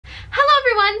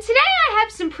everyone, today I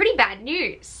have some pretty bad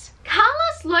news.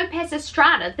 Carlos Lopez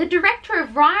Estrada, the director of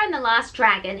Raya and the Last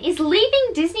Dragon, is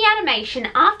leaving Disney Animation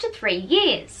after 3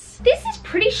 years. This is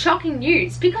pretty shocking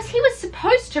news because he was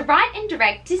supposed to write and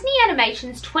direct Disney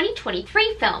Animation's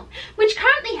 2023 film, which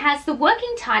currently has the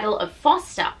working title of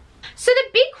Foster. So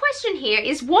the big question here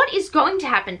is, what is going to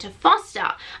happen to Foster?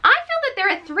 I feel that there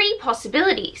are 3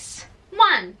 possibilities.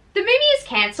 1. The movie is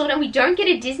cancelled and we don't get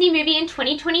a Disney movie in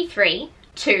 2023.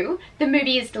 2. The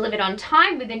movie is delivered on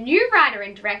time with a new writer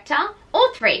and director.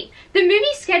 Or 3. The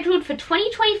movie scheduled for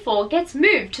 2024 gets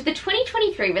moved to the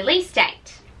 2023 release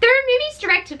date. There are movies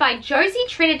directed by Josie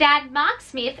Trinidad, Mark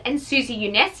Smith and Susie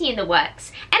Unessi in the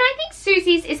works, and I think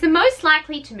Susie's is the most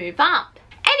likely to move up.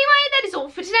 Anyway, that is all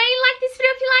for today. Like this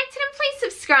video if you liked it and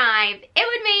please subscribe. It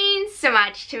would mean so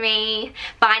much to me.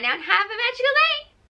 Bye now and have a magical day.